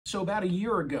So about a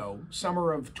year ago,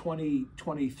 summer of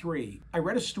 2023, I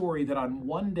read a story that on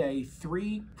one day,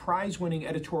 3 prize-winning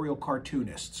editorial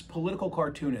cartoonists, political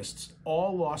cartoonists,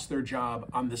 all lost their job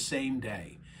on the same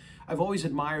day. I've always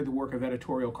admired the work of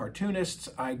editorial cartoonists.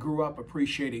 I grew up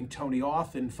appreciating Tony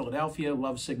Auth in Philadelphia,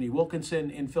 loved Sidney Wilkinson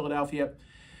in Philadelphia.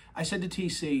 I said to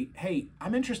TC, hey,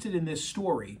 I'm interested in this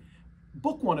story.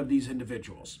 Book one of these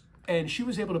individuals. And she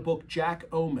was able to book Jack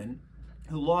Oman,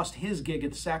 who lost his gig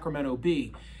at the Sacramento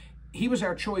Bee. He was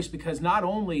our choice because not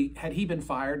only had he been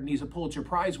fired, and he's a Pulitzer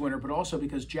Prize winner, but also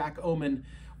because Jack Oman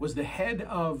was the head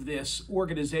of this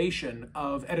organization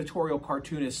of editorial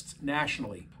cartoonists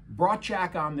nationally. Brought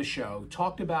Jack on the show,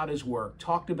 talked about his work,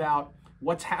 talked about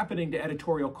what's happening to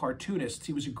editorial cartoonists.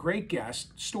 He was a great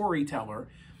guest, storyteller.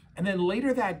 And then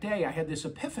later that day, I had this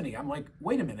epiphany. I'm like,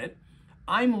 wait a minute.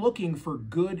 I'm looking for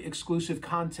good exclusive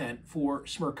content for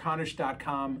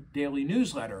Smerconish.com daily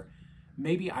newsletter.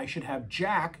 Maybe I should have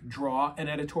Jack draw an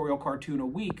editorial cartoon a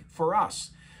week for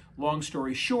us. Long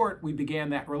story short, we began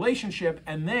that relationship,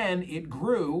 and then it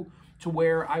grew to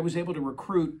where I was able to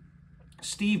recruit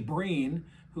Steve Breen,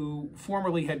 who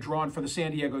formerly had drawn for the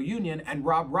San Diego Union, and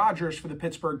Rob Rogers for the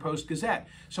Pittsburgh Post-Gazette.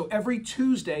 So every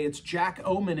Tuesday, it's Jack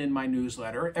Oman in my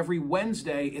newsletter. Every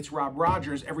Wednesday, it's Rob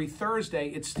Rogers. Every Thursday,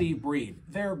 it's Steve Breen.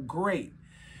 They're great.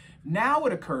 Now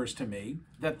it occurs to me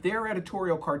that their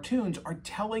editorial cartoons are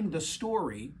telling the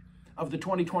story of the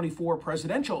 2024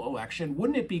 presidential election.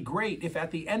 Wouldn't it be great if at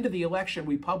the end of the election,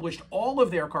 we published all of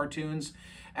their cartoons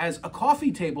as a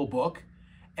coffee table book,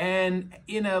 and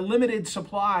in a limited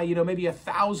supply, maybe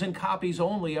 1,000 copies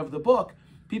only of the book,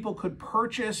 people could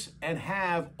purchase and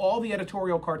have all the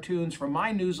editorial cartoons from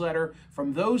my newsletter,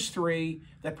 from those 3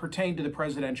 that pertain to the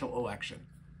presidential election.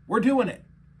 We're doing it.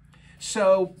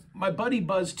 So my buddy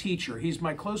Buzz Teacher, he's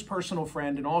my close personal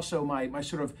friend and also my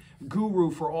sort of guru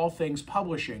for all things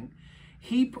publishing.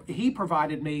 He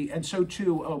provided me, and so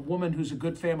too a woman who's a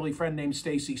good family friend named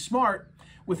Stacy Smart,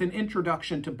 with an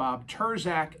introduction to Bob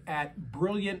Terzak at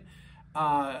Brilliant,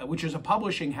 which is a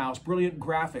publishing house, Brilliant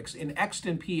Graphics in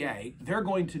Exton, PA. They're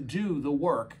going to do the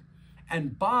work.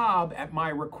 And Bob, at my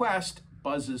request,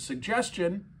 Buzz's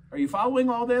suggestion, are you following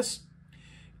all this?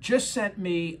 Just sent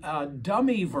me a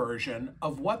dummy version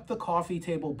of what the coffee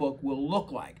table book will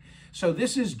look like. So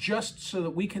this is just so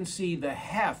that we can see the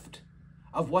heft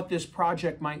of what this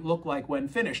project might look like when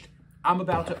finished. I'm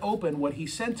about to open what he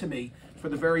sent to me for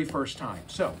the very first time.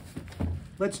 So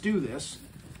let's do this.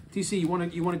 TC, you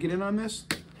want to get in on this?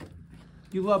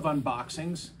 You love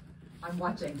unboxings. I'm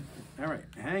watching. All right,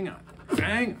 hang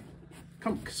on.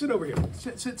 Come, sit over here.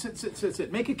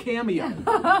 Sit. Make a cameo.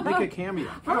 Make a cameo.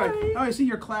 All right. Oh, I see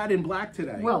you're clad in black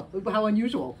today. Well, how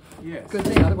unusual. Yes. Good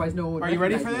thing, otherwise no one would. Are you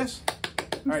ready for this?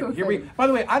 All right, so here we. By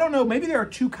the way, I don't know. Maybe there are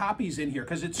 2 copies in here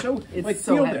because it's so. It's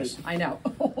so feel heavy. This. I know.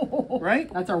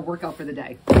 Right? That's our workout for the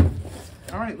day.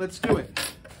 All right, let's do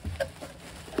it.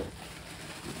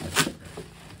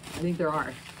 I think there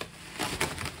are.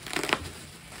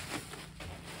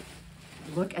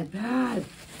 Look at that.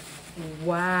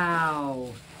 Wow.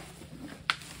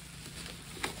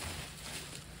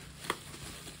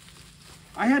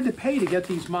 I had to pay to get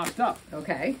these mocked up.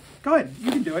 Okay. Go ahead.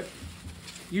 You can do it.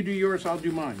 You do yours, I'll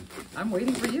do mine. I'm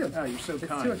waiting for you. Oh, you're so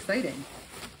kind. It's too exciting.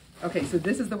 Okay, so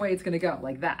this is the way it's going to go,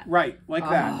 like that. Right, like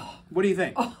that. What do you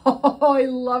think? Oh, I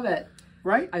love it.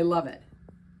 Right? I love it.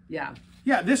 Yeah.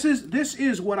 Yeah, this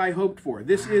is what I hoped for.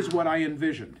 This is what I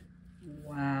envisioned.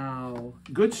 Wow.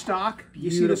 Good stock. Beautiful.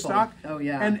 You see the stock? Oh,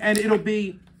 yeah. And it'll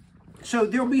be, so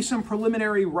there'll be some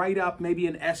preliminary write-up, maybe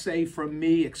an essay from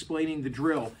me explaining the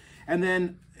drill. And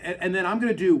then I'm going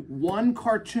to do 1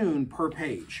 cartoon per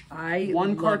page. One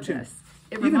love cartoon. This.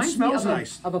 It even reminds smells me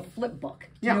nice. Of a flip book.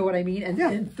 Do Yeah. you know what I mean? And,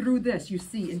 yeah. and through this, you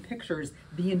see in pictures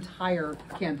the entire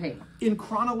campaign. In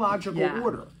chronological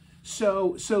order.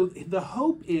 So the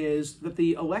hope is that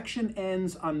the election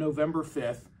ends on November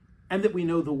 5th and that we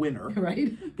know the winner.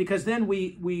 Right. Because then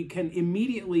we can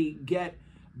immediately get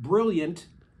Brilliant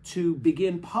to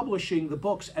begin publishing the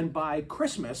books, and by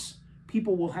Christmas,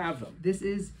 people will have them. This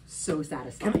is so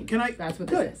satisfying. Can I? That's what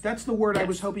good. this is. That's the word I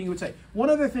was hoping you would say. One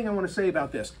other thing I want to say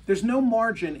about this. There's no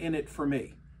margin in it for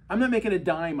me. I'm not making a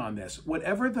dime on this.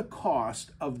 Whatever the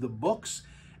cost of the books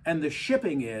and the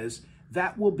shipping is,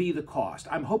 that will be the cost.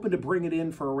 I'm hoping to bring it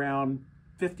in for around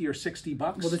 $50 or $60.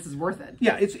 Well, this is worth it.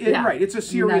 Yeah, right. It's a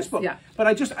serious book. Yeah. But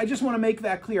I just want to make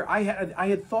that clear. I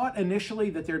had thought initially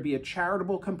that there'd be a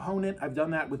charitable component. I've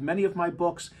done that with many of my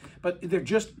books, but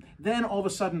then all of a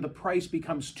sudden the price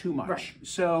becomes too much. Right.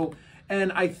 So,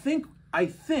 and I think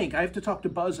I have to talk to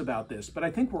Buzz about this, but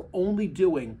I think we're only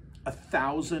doing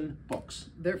 1,000 books.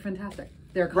 They're fantastic.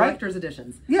 They're collector's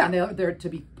editions. Yeah. And they're to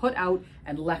be put out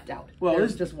and left out. Well, They're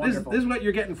just wonderful. This is what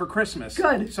you're getting for Christmas.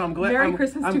 Good. So I'm glad. Merry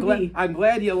Christmas to me. I'm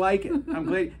glad you like it. I'm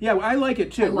glad. Yeah, I like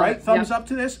it too. I love Right? it. Thumbs Yeah. up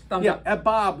to this. Thumbs yeah. up.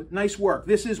 Bob, nice work.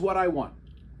 This is what I want.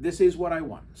 This is what I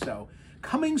want. So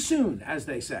coming soon, as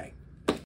they say.